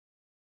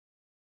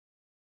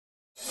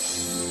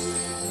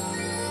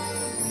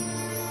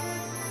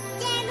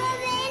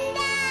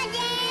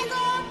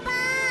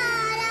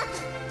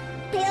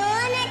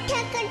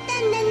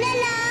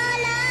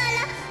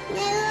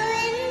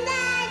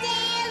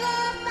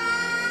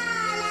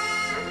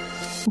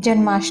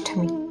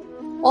Janmashtami,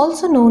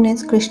 also known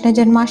as Krishna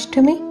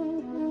Janmashtami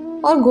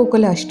or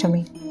Gokula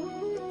Ashtami,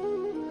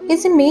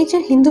 is a major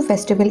Hindu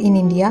festival in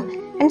India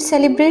and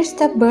celebrates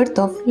the birth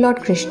of Lord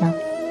Krishna,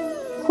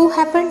 who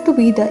happened to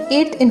be the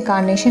 8th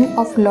incarnation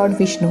of Lord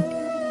Vishnu,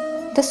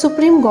 the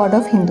supreme god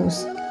of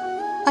Hindus.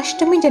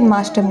 Ashtami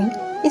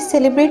Janmashtami is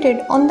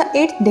celebrated on the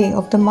 8th day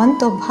of the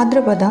month of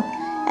Bhadrapada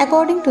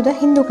according to the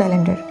Hindu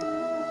calendar.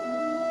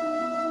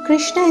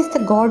 Krishna is the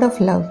god of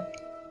love,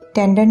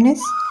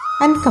 tenderness,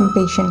 and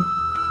compassion.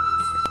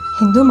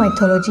 Hindu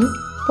mythology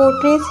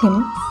portrays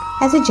him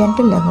as a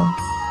gentle lover,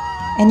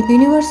 an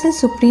universal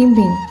supreme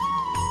being,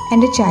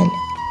 and a child,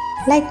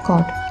 like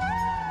God.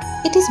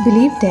 It is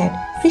believed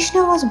that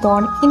Krishna was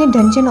born in a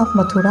dungeon of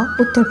Mathura,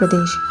 Uttar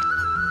Pradesh.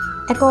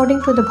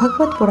 According to the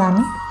Bhagavad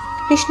Purana,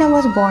 Krishna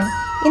was born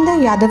in the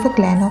Yadava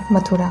clan of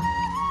Mathura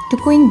to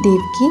Queen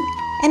Devaki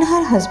and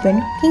her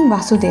husband King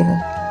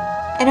Vasudeva.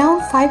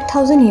 Around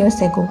 5000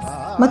 years ago,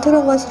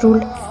 Mathura was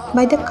ruled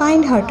by the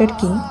kind-hearted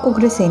king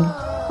Ugrasen.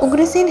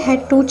 Ugrasen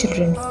had two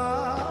children,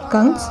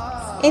 Kans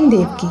and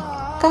Devaki.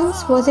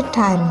 Kans was a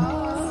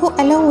tyrant who,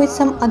 along with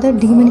some other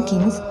demon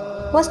kings,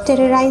 was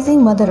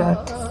terrorizing Mother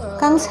Earth.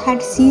 Kans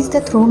had seized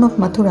the throne of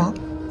Mathura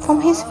from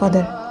his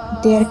father.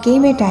 There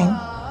came a time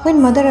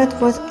when Mother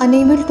Earth was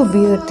unable to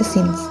bear the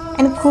sins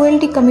and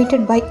cruelty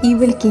committed by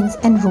evil kings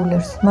and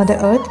rulers. Mother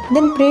Earth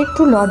then prayed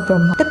to Lord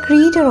Brahma, the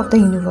creator of the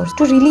universe,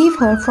 to relieve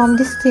her from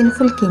these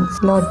sinful kings.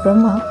 Lord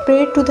Brahma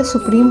prayed to the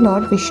Supreme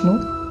Lord Vishnu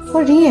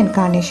for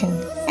reincarnation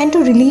and to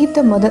relieve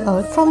the Mother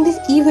Earth from these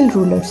evil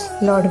rulers.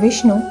 Lord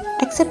Vishnu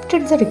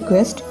accepted the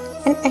request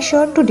and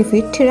assured to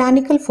defeat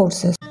tyrannical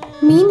forces.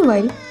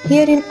 Meanwhile,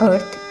 here in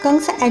Earth,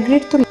 Kamsa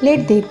agreed to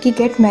let Devaki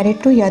get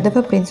married to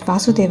Yadava prince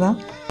Vasudeva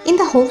in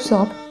the hopes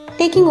of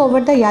taking over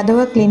the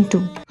Yadava clan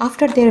too.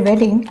 After their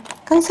wedding,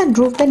 Kamsa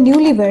drove the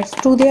newlyweds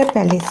to their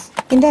palace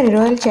in the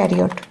royal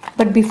chariot.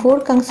 But before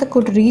Kamsa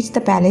could reach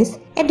the palace,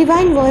 a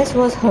divine voice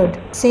was heard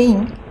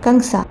saying,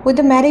 "Kamsa, with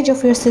the marriage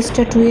of your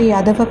sister to a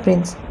Yadava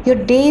prince, your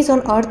days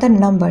on earth are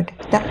numbered.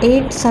 The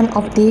 8th son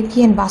of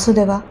Devaki and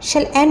Vasudeva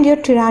shall end your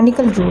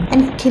tyrannical rule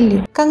and kill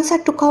you."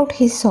 Kamsa took out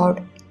his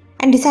sword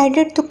and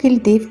decided to kill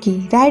Devaki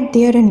right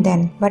there and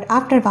then. But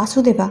after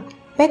Vasudeva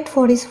begged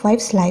for his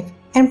wife's life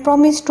and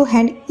promised to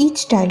hand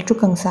each child to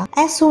Kamsa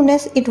as soon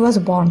as it was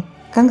born,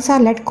 Kamsa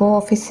let go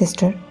of his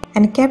sister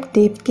and kept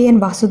Devaki and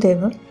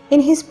Vasudeva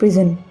in his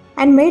prison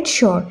and made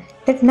sure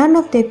that none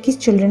of Devaki's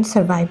children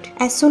survived.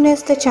 As soon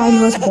as the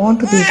child was born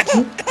to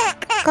Devaki,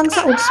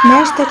 Kamsa would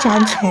smash the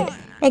child's head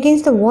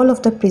against the wall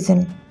of the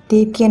prison.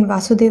 Devaki and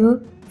Vasudeva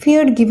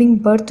feared giving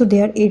birth to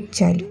their 8th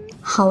child.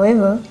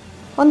 However,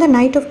 on the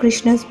night of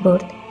Krishna's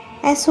birth,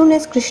 as soon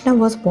as Krishna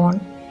was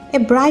born, a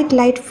bright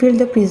light filled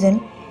the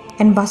prison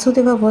and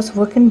Vasudeva was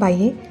woken by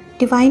a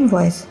divine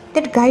voice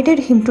that guided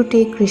him to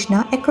take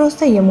Krishna across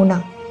the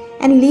Yamuna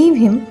and leave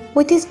him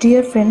with his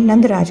dear friend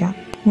Nandaraja.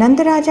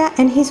 Nandaraja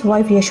and his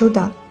wife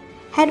Yashoda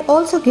had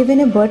also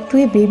given a birth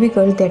to a baby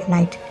girl that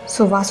night.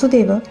 So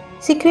Vasudeva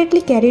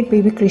secretly carried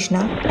baby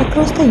Krishna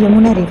across the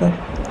Yamuna river,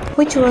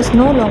 which was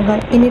no longer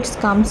in its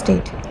calm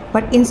state,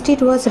 but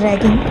instead was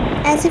raging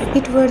as if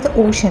it were the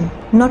ocean,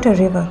 not a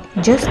river.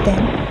 Just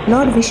then,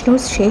 Lord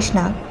Vishnu's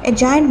Sheshnag, a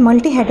giant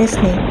multi-headed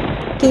snake,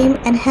 came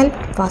and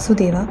helped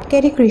Vasudeva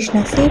carry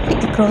Krishna safely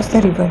across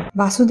the river.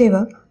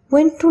 Vasudeva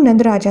went to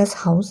Nandaraja's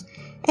house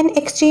and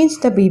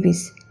exchanged the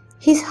babies.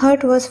 His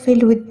heart was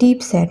filled with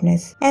deep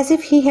sadness, as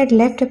if he had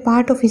left a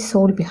part of his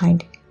soul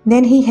behind.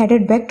 Then he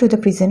headed back to the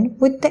prison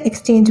with the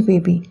exchanged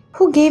baby,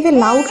 who gave a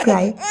loud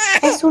cry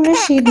as soon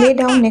as she lay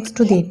down next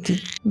to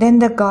Devaki. Then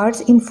the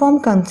guards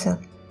informed Kamsa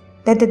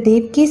that the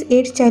Devaki's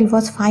 8th child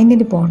was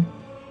finally born.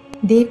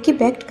 Devaki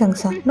begged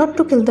Kamsa not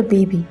to kill the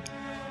baby.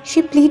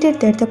 She pleaded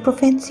that the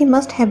prophecy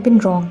must have been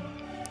wrong,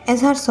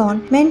 as her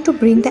son meant to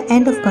bring the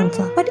end of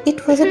Kamsa, but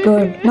it was a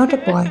girl, not a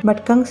boy.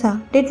 But Kamsa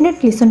did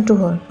not listen to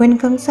her. When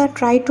Kamsa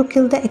tried to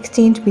kill the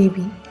exchanged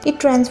baby, it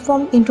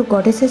transformed into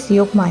goddesses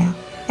Yogmaya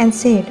and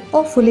said,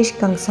 "Oh foolish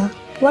Kamsa,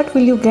 what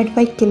will you get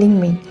by killing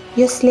me?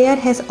 Your slayer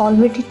has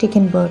already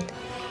taken birth.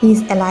 He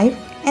is alive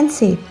and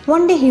safe.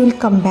 One day he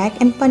will come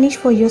back and punish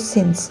for your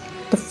sins.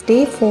 The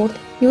day forth,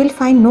 you will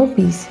find no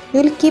peace.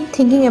 You will keep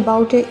thinking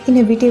about an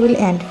inevitable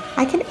end.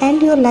 I can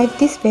end your life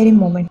this very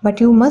moment,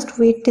 but you must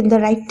wait till the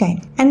right time."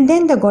 And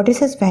then the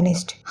goddesses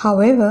vanished.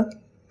 However,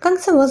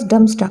 Kamsa was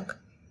dumbstruck.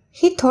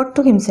 He thought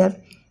to himself,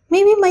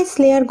 maybe my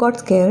slayer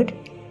got scared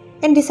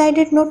and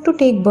decided not to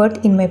take birth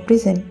in my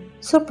prison.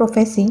 So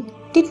prophecy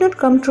did not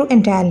come true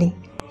entirely.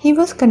 He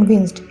was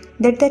convinced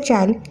that the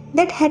child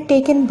that had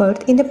taken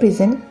birth in the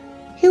prison,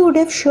 he would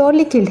have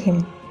surely killed him.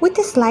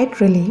 With a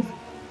slight relief,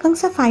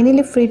 Kamsa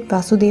finally freed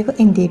Vasudeva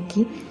and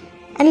Devaki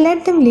and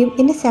let them live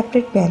in a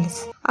separate palace.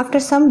 After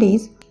some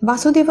days,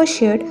 Vasudeva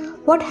shared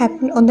what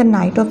happened on the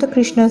night of the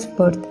Krishna's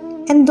birth.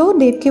 And though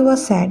Devaki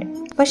was sad,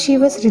 but she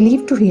was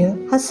relieved to hear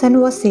her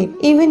son was safe,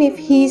 even if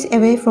he is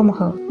away from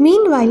her.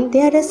 Meanwhile,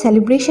 there is a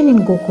celebration in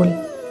Gokul.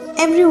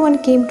 Everyone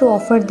came to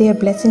offer their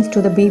blessings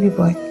to the baby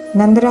boy.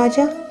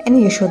 Nandaraja and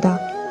Yashoda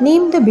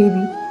named the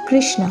baby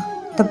Krishna,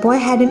 The boy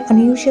had an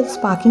unusual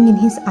sparkling in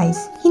his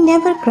eyes. He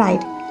never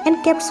cried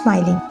and kept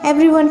smiling.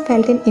 Everyone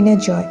felt an inner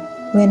joy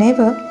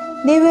whenever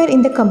they were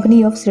in the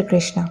company of Sri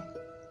Krishna.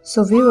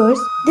 So viewers,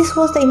 this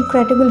was the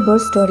incredible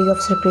birth story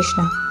of Sri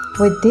Krishna.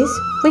 With this,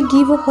 we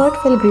give you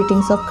heartfelt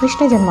greetings of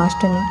Krishna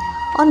Janmashtami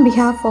on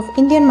behalf of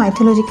Indian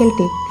Mythological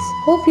Tales.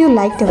 Hope you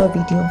liked our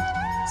video.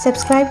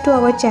 Subscribe to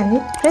our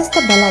channel, press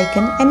the bell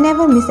icon and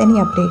never miss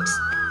any updates.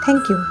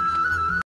 Thank you.